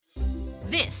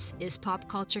This is Pop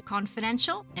Culture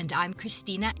Confidential, and I'm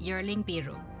Christina Yerling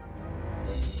Biro.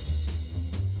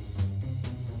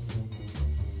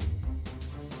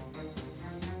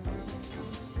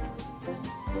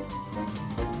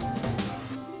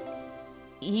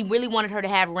 He really wanted her to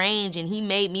have range, and he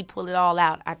made me pull it all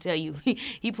out. I tell you,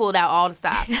 he pulled out all the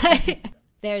stops.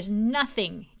 There's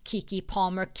nothing Keke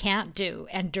Palmer can't do,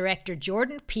 and director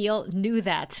Jordan Peele knew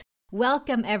that.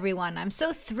 Welcome, everyone. I'm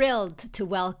so thrilled to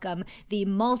welcome the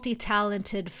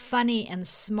multi-talented, funny, and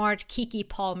smart Keke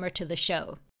Palmer to the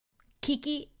show.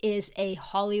 Keke is a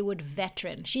Hollywood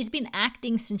veteran. She's been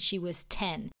acting since she was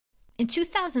 10. In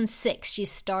 2006, she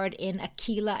starred in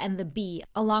Akeelah and the Bee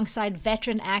alongside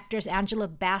veteran actors Angela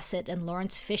Bassett and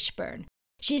Lawrence Fishburne.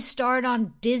 She's starred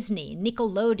on Disney,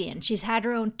 Nickelodeon. She's had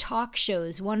her own talk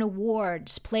shows, won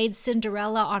awards, played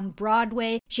Cinderella on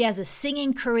Broadway. She has a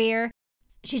singing career.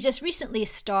 She just recently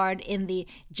starred in the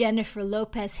Jennifer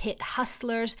Lopez hit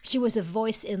Hustlers. She was a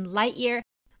voice in Lightyear.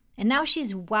 And now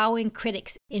she's wowing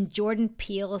critics in Jordan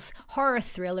Peele's horror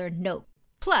thriller Nope.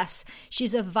 Plus,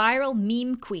 she's a viral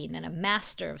meme queen and a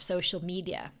master of social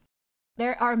media.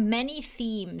 There are many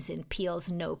themes in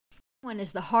Peele's Nope. One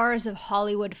is the horrors of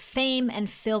Hollywood fame and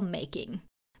filmmaking.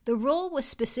 The role was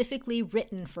specifically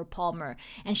written for Palmer,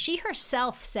 and she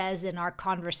herself says in our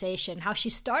conversation how she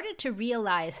started to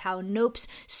realize how Nope's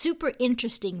super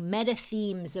interesting meta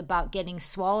themes about getting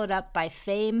swallowed up by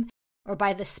fame or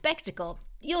by the spectacle,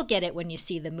 you'll get it when you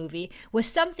see the movie, was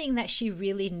something that she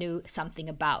really knew something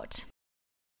about.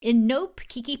 In Nope,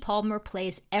 Keke Palmer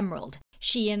plays Emerald.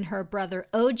 She and her brother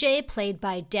OJ, played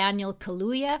by Daniel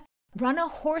Kaluuya, run a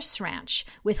horse ranch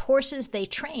with horses they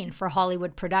train for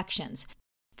Hollywood productions.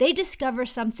 They discover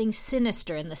something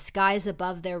sinister in the skies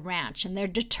above their ranch, and they're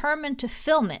determined to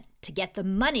film it to get the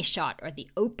money shot, or the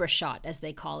Oprah shot, as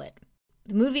they call it.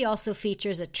 The movie also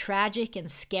features a tragic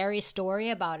and scary story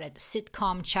about a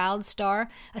sitcom child star,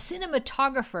 a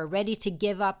cinematographer ready to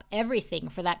give up everything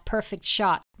for that perfect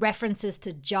shot, references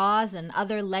to Jaws and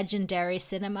other legendary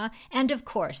cinema, and of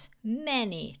course,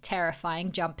 many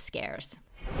terrifying jump scares.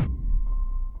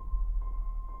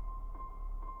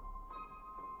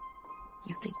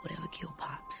 You think whatever killed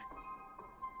Pops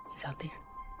is out there?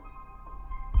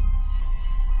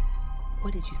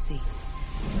 What did you see?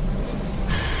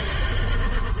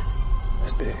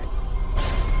 It's big.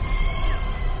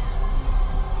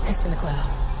 It's in the cloud.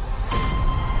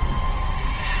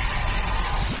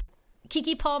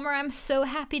 Keke Palmer, I'm so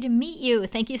happy to meet you.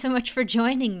 Thank you so much for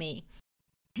joining me.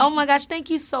 Oh my gosh, thank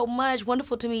you so much.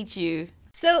 Wonderful to meet you.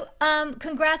 So,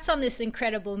 congrats on this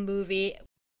incredible movie.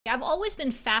 I've always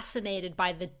been fascinated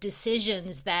by the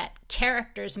decisions that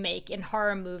characters make in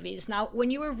horror movies. Now, when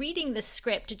you were reading the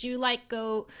script, did you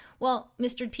go, well,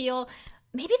 Mr. Peele,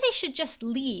 maybe they should just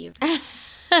leave?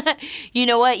 You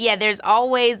know what? Yeah, there's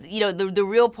always, the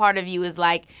real part of you is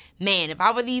like, man, if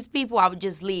I were these people, I would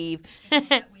just leave.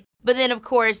 But then, of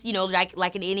course,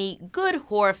 like in any good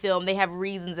horror film, they have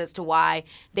reasons as to why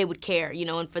they would care,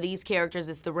 and for these characters,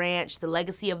 it's the ranch, the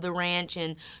legacy of the ranch,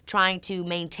 and trying to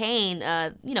maintain,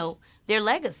 their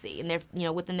legacy and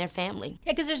their, within their family.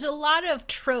 Yeah, because there's a lot of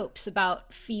tropes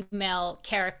about female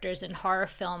characters in horror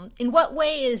film. In what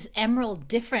way is Emerald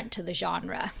different to the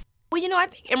genre? Well, I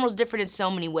think Emerald's different in so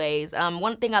many ways.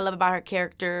 One thing I love about her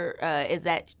character is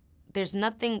that there's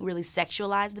nothing really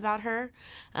sexualized about her,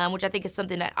 which I think is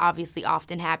something that obviously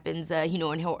often happens, in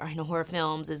horror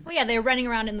films. Well, yeah, they're running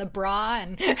around in the bra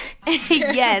and...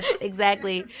 Yes,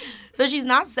 exactly. So she's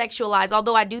not sexualized,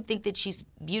 although I do think that she's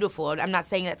beautiful. I'm not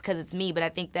saying that's because it's me, but I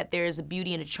think that there is a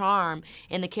beauty and a charm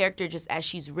in the character just as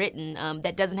she's written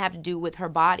that doesn't have to do with her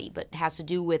body, but has to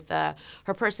do with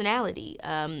her personality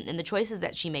and the choices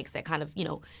that she makes that kind of,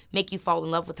 make you fall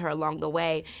in love with her along the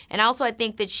way. And also I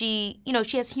think that she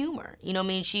has humor.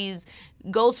 She's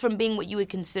goes from being what you would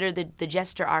consider the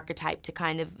jester archetype to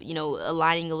kind of,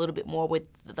 aligning a little bit more with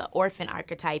the orphan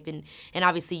archetype. And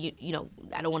obviously,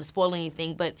 I don't want to spoil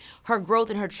anything, but her growth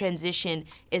and her transition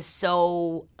has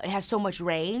so much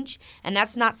range. And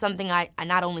that's not something I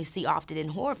not only see often in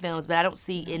horror films, but I don't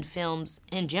see in films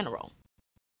in general.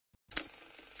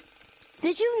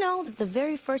 Did you know that the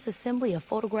very first assembly of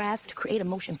photographs to create a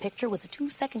motion picture was a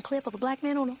 2-second clip of a black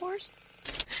man on a horse?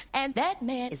 And that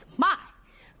man is my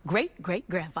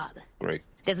great-great-grandfather. Great.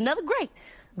 There's another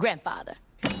great-grandfather.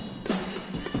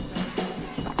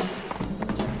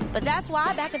 But that's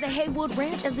why back at the Haywood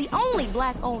Ranch, as the only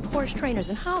black-owned horse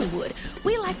trainers in Hollywood,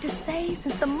 we like to say,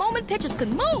 since the moment pictures could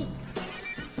move,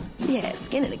 we had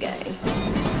skin in the game.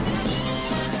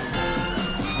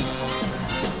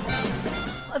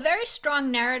 A very strong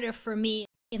narrative for me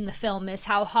in the film is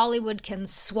how Hollywood can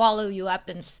swallow you up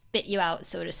and spit you out,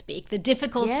 so to speak. The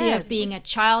difficulty of being a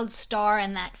child star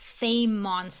and that fame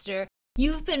monster.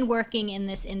 You've been working in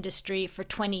this industry for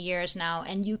 20 years now,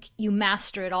 and you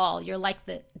master it all. You're like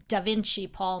the Da Vinci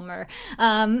Palmer.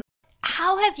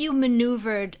 How have you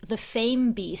maneuvered the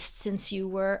fame beast since you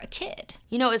were a kid?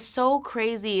 You know, it's so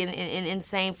crazy and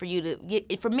insane for you to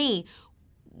get. For me,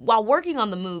 while working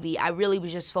on the movie, I really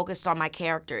was just focused on my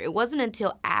character. It wasn't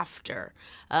until after,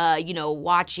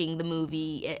 watching the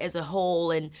movie as a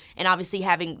whole and obviously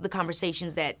having the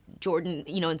conversations that Jordan,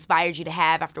 inspired you to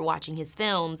have after watching his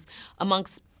films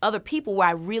amongst other people where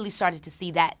I really started to see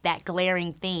that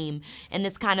glaring theme in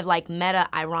this kind of like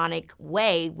meta-ironic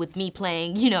way with me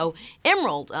playing,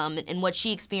 Emerald and what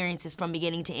she experiences from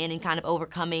beginning to end and kind of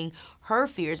overcoming her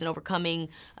fears and overcoming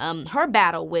her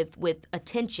battle with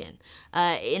attention.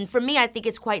 And for me, I think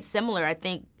it's quite similar. I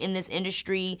think in this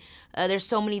industry, there's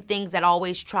so many things that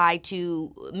always try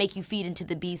to make you feed into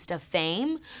the beast of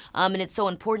fame. And it's so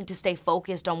important to stay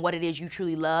focused on what it is you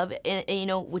truly love,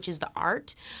 which is the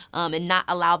art, and not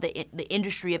allow the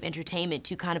industry of entertainment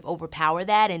to kind of overpower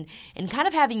that and kind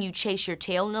of having you chase your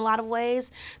tail in a lot of ways.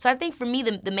 So I think for me,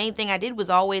 the main thing I did was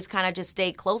always kind of just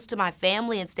stay close to my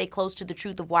family and stay close to the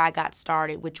truth of why I got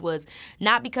started, which was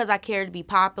not because I cared to be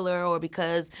popular or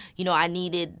because, I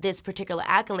needed this particular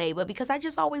accolade, but because I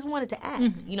just always wanted to act.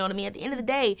 Mm-hmm. You know what I mean? At the end of the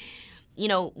day,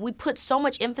 we put so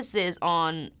much emphasis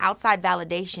on outside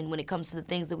validation when it comes to the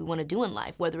things that we want to do in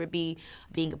life, whether it be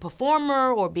being a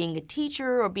performer or being a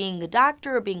teacher or being a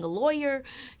doctor or being a lawyer.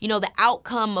 The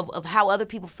outcome of how other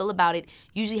people feel about it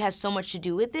usually has so much to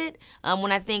do with it.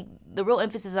 When I think the real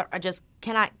emphasis are just,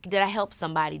 did I help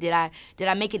somebody? Did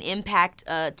I make an impact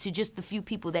to just the few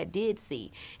people that did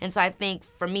see? And so I think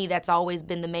for me, that's always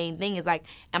been the main thing is like,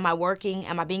 am I working?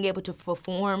 Am I being able to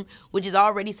perform? Which is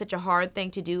already such a hard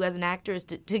thing to do as an actor, is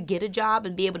to get a job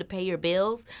and be able to pay your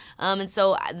bills. And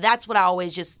so that's what I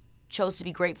always just chose to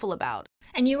be grateful about.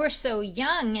 And you were so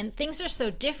young, and things are so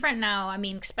different now. I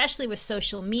mean, especially with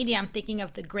social media. I'm thinking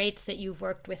of the greats that you've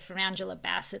worked with, from Angela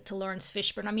Bassett to Lawrence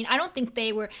Fishburne. I mean, I don't think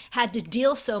they had to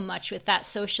deal so much with that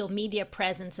social media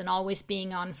presence and always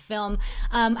being on film.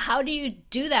 How do you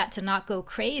do that to not go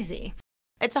crazy?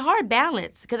 It's a hard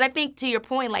balance, because I think, to your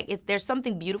point, like there's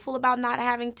something beautiful about not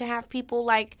having to have people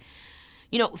like,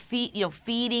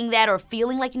 feeding that or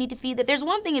feeling like you need to feed that. There's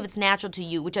one thing if it's natural to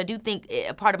you, which I do think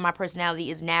a part of my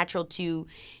personality is natural to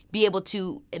be able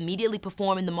to immediately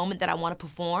perform in the moment that I want to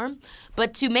perform.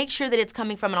 But to make sure that it's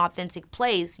coming from an authentic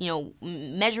place,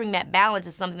 measuring that balance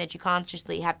is something that you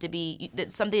constantly have to be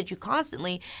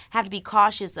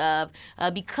cautious of,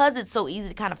 because it's so easy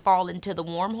to kind of fall into the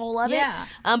wormhole of it.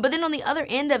 But then on the other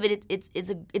end of it,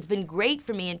 it's been great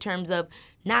for me in terms of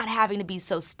not having to be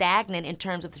so stagnant in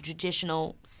terms of the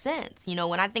traditional sense.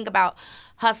 When I think about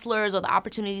Hustlers or the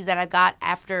opportunities that I got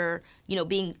after,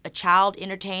 being a child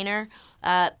entertainer,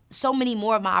 so many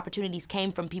more of my opportunities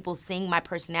came from people seeing my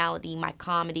personality, my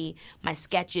comedy, my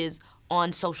sketches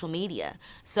on social media.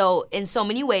 So in so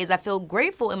many ways, I feel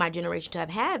grateful in my generation to have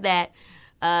had that,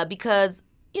 because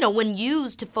when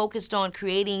used to focus on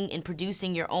creating and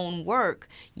producing your own work,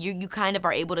 you kind of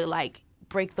are able to like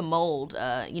break the mold,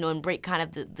 and break kind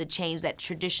of the chains that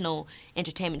traditional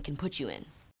entertainment can put you in.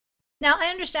 Now, I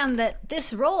understand that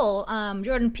this role,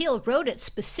 Jordan Peele wrote it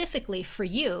specifically for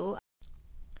you.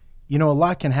 A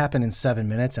lot can happen in 7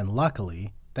 minutes, and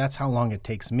luckily, that's how long it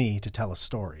takes me to tell a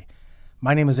story.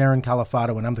 My name is Aaron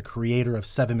Califato, and I'm the creator of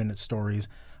 7 Minute Stories.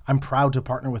 I'm proud to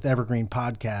partner with Evergreen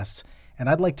Podcasts, and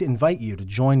I'd like to invite you to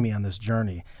join me on this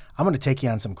journey. I'm going to take you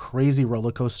on some crazy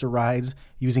roller coaster rides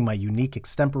using my unique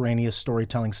extemporaneous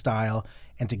storytelling style,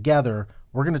 and together,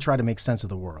 we're going to try to make sense of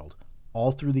the world,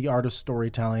 all through the art of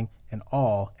storytelling, and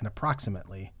all in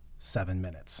approximately 7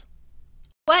 minutes.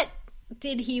 What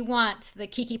did he want, the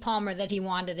Keke Palmer that he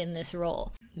wanted in this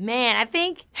role? Man, I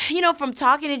think, from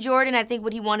talking to Jordan, I think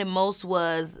what he wanted most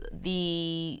was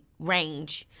the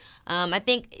range. I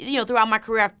think, throughout my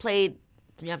career, I've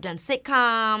done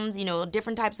sitcoms,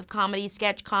 different types of comedy,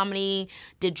 sketch comedy,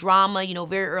 did drama,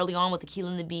 very early on with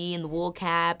Akeelah and the Bee and the Wool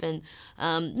Cap, and,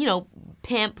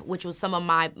 Pimp, which was some of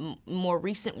my more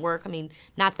recent work. I mean,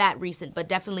 not that recent, but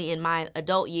definitely in my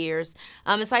adult years.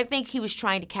 And so I think he was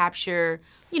trying to capture,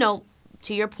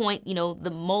 to your point,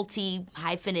 the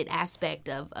multi-hyphenate aspect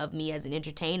of me as an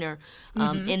entertainer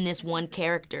in this one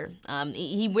character.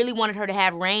 He really wanted her to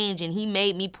have range, and he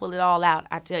made me pull it all out.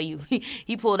 I tell you,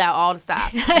 he pulled out all the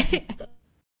stops.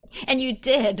 And you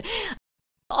did.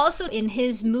 Also, in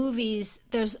his movies,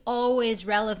 there's always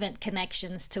relevant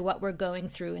connections to what we're going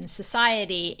through in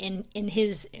society in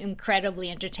his incredibly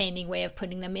entertaining way of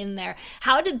putting them in there.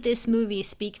 How did this movie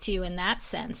speak to you in that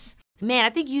sense? Man, I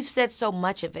think you've said so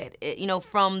much of it,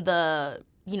 from the,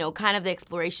 kind of the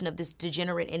exploration of this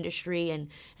degenerate industry and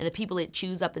the people it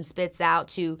chews up and spits out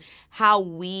to how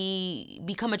we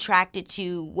become attracted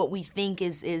to what we think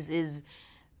is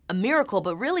a miracle,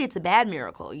 but really it's a bad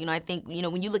miracle. I think,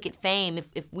 when you look at fame,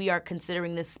 if we are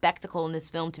considering this spectacle in this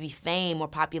film to be fame or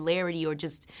popularity or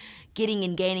just getting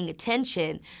and gaining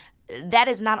attention, that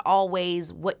is not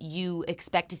always what you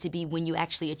expect it to be when you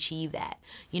actually achieve that.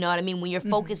 You know what I mean? When your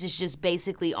focus is just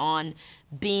basically on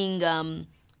being,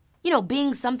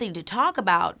 being something to talk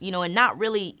about, and not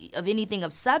really of anything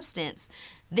of substance,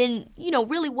 then,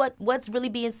 really what's really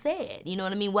being said? You know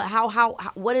what I mean?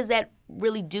 What does that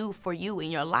really do for you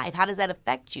in your life? How does that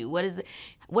affect you? What does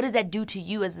that do to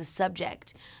you as the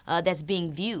subject that's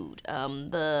being viewed?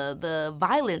 The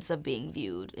violence of being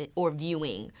viewed or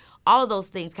viewing, all of those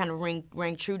things kind of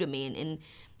ring true to me.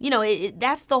 And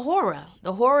that's the horror.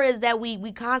 The horror is that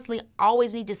we constantly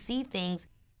always need to see things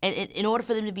and in order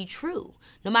for them to be true,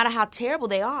 no matter how terrible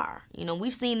they are.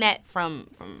 We've seen that from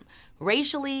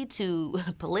racially to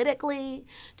politically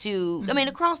to,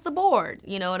 across the board.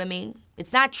 You know what I mean?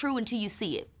 It's not true until you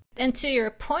see it. And to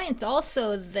your point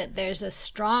also that there's a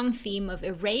strong theme of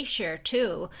erasure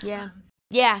too.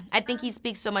 Yeah, I think he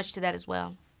speaks so much to that as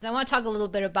well. I want to talk a little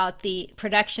bit about the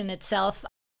production itself.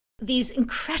 These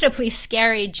incredibly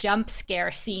scary jump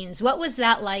scare scenes. What was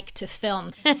that like to film?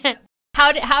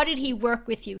 How did he work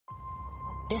with you?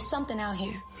 There's something out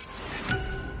here.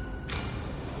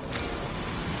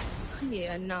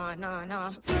 Yeah, nah. No.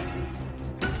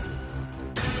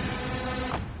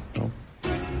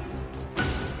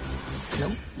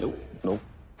 Nope.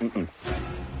 Mm-mm.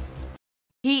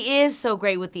 He is so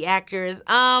great with the actors.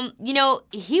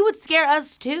 He would scare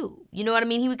us too. You know what I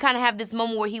mean? He would kind of have this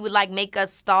moment where he would make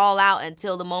us stall out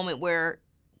until the moment where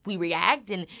we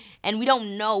react and we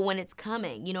don't know when it's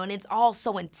coming, and it's all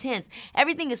so intense.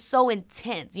 Everything is so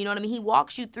intense, you know what I mean? He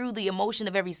walks you through the emotion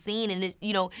of every scene and,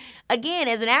 again,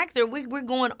 as an actor, we're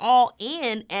going all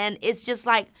in and it's just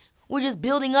we're just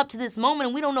building up to this moment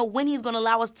and we don't know when he's going to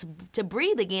allow us to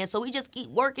breathe again. So we just keep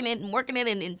working it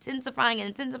and intensifying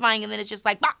and then it's just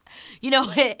bah!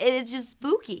 It's just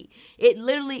spooky. It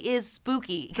literally is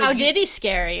spooky. How did he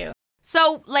scare you?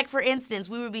 So, for instance,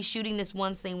 we would be shooting this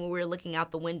one scene where we were looking out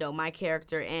the window, my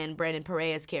character and Brandon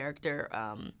Perea's character,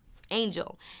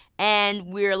 Angel.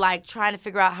 And we're, trying to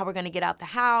figure out how we're going to get out the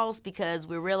house because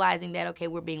we're realizing that, okay,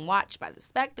 we're being watched by the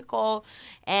spectacle.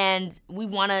 And we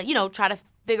want to, try to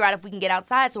figure out if we can get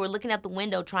outside. So we're looking out the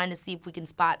window trying to see if we can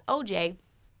spot OJ.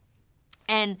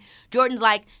 And Jordan's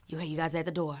like, you guys are at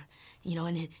the door.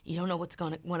 And you don't know what's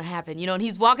going to happen, and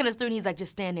he's walking us through and he's like, just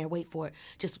stand there, wait for it.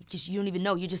 Just you don't even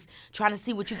know. You're just trying to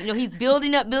see what he's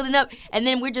building up. And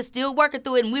then we're just still working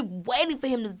through it and we're waiting for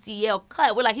him to yell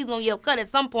cut. We're like, he's going to yell cut at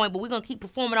some point, but we're going to keep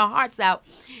performing our hearts out.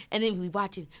 And then we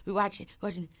watching. Horse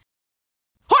through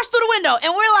the window.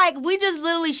 And we're like, we just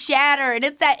literally shatter. And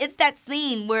it's that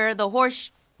scene where the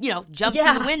horse jumps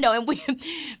through the window. And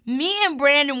me and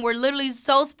Brandon were literally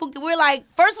so spooked.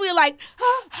 First we were like,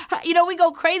 we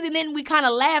go crazy. And then we kind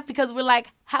of laugh because we're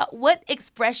like, what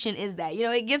expression is that?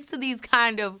 It gets to these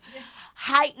kind of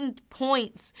heightened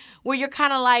points where you're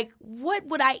kind of like, what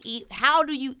would I eat? How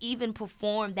do you even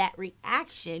perform that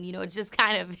reaction? It's just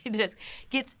it just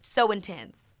gets so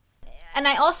intense. And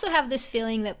I also have this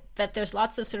feeling that there's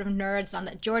lots of sort of nerds on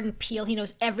that. Jordan Peele, he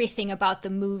knows everything about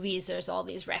the movies. There's all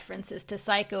these references to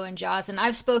Psycho and Jaws. And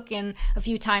I've spoken a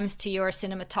few times to your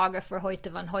cinematographer,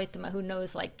 Hoyte van Hoytema, who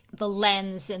knows the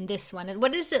lens in this one. And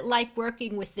what is it like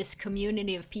working with this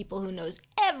community of people who knows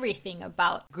everything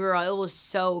about? Girl, it was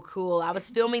so cool. I was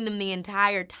filming them the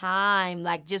entire time,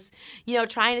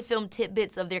 trying to film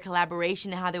tidbits of their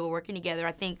collaboration and how they were working together.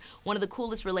 I think one of the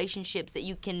coolest relationships that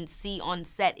you can see on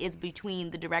set is between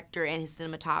the director and his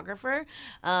cinematographer,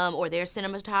 or their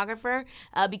cinematographer,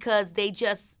 because they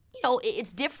just,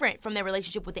 it's different from their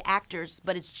relationship with the actors,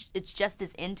 but it's just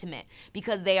as intimate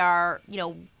because they are,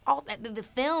 all the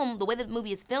film, the way the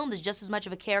movie is filmed is just as much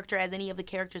of a character as any of the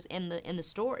characters in the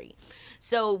story.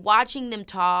 So watching them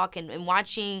talk and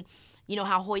watching,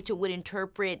 how Hoyte would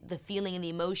interpret the feeling and the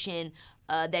emotion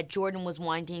that Jordan was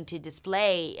wanting to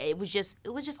display, it was just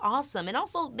awesome. And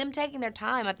also them taking their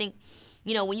time. I think,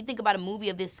 when you think about a movie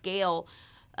of this scale,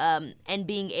 and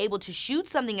being able to shoot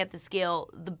something at the scale,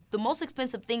 the most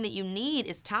expensive thing that you need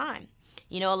is time.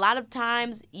 A lot of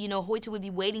times, Hoyt would be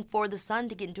waiting for the sun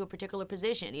to get into a particular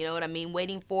position. You know what I mean?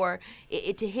 Waiting for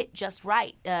it to hit just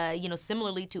right.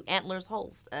 Similarly to Antler's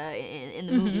Holst in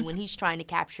the movie when he's trying to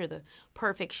capture the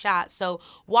perfect shot. So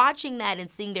watching that and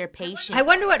seeing their patience. I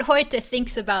wonder what Hoyt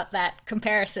thinks about that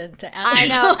comparison to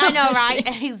Antler's Holst. I know,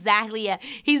 right? Exactly. Yeah,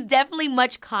 he's definitely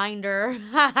much kinder.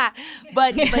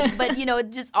 but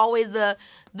just always the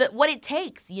what it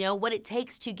takes. What it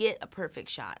takes to get a perfect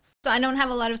shot. So I don't have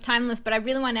a lot of time left, but I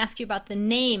really want to ask you about the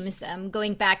names.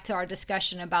 Going back to our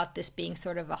discussion about this being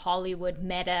sort of a Hollywood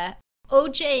meta.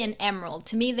 OJ and Emerald,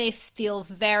 to me, they feel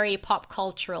very pop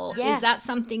cultural. Yeah. Is that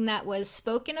something that was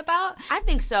spoken about? I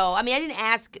think so. I mean, I didn't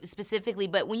ask specifically,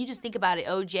 but when you just think about it,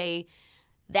 OJ,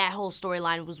 that whole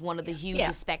storyline was one of the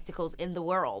hugest spectacles in the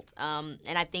world. And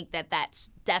I think that that's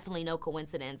definitely no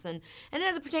coincidence. And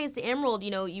as it pertains to Emerald,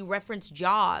 you referenced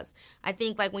Jaws. I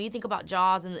think, like, when you think about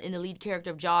Jaws and the lead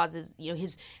character of Jaws is,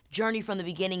 his journey from the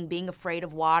beginning, being afraid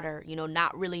of water,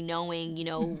 not really knowing,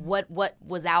 what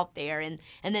was out there. And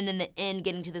then in the end,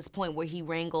 getting to this point where he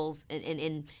wrangles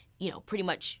and pretty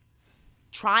much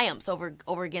triumphs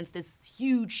over against this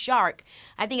huge shark.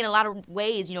 I think in a lot of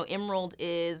ways, Emerald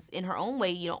is, in her own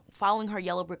way, following her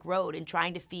yellow brick road and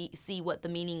trying to see what the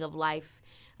meaning of life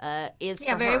is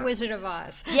for her. Yeah, very Wizard of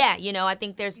Oz. Yeah, I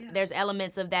think there's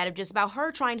elements of that, of just about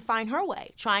her trying to find her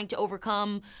way, trying to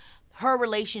overcome her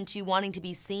relation to wanting to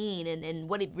be seen and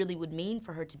what it really would mean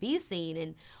for her to be seen,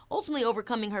 and ultimately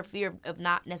overcoming her fear of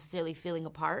not necessarily feeling a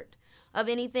part of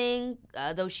anything,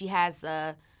 though she has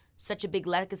such a big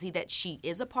legacy that she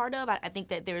is a part of. I think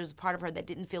that there's a part of her that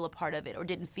didn't feel a part of it or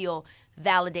didn't feel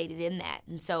validated in that.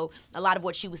 And so a lot of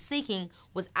what she was seeking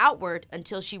was outward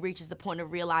until she reaches the point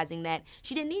of realizing that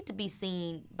she didn't need to be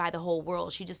seen by the whole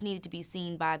world. She just needed to be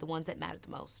seen by the ones that mattered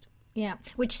the most. Yeah,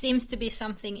 which seems to be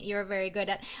something you're very good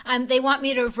at. They want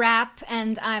me to wrap,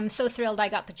 and I'm so thrilled I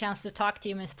got the chance to talk to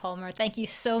you, Ms. Palmer. Thank you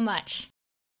so much.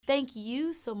 Thank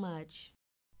you so much.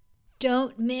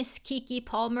 Don't miss Keke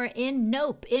Palmer in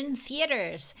Nope in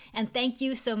theaters. And thank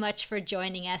you so much for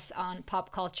joining us on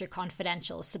Pop Culture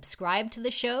Confidential. Subscribe to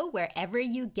the show wherever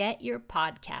you get your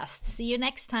podcasts. See you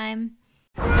next time.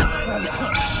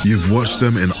 You've watched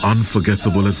them in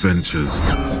unforgettable adventures,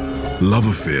 love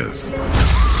affairs,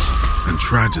 and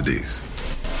tragedies.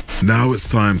 Now it's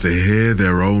time to hear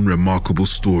their own remarkable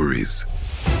stories.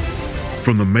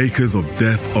 From the makers of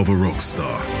Death of a Rock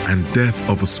Star and Death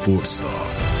of a Sports Star,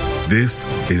 this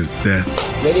is Death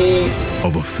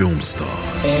of a Film Star.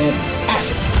 And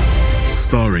action.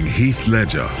 Starring Heath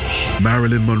Ledger,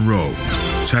 Marilyn Monroe,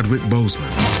 Chadwick Boseman,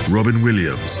 Robin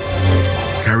Williams,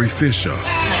 Carrie Fisher,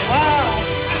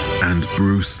 and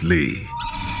Bruce Lee.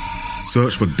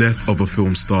 Search for Death of a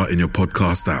Film Star in your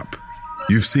podcast app.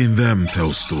 You've seen them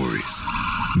tell stories.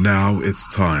 Now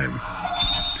it's time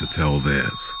to tell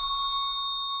theirs.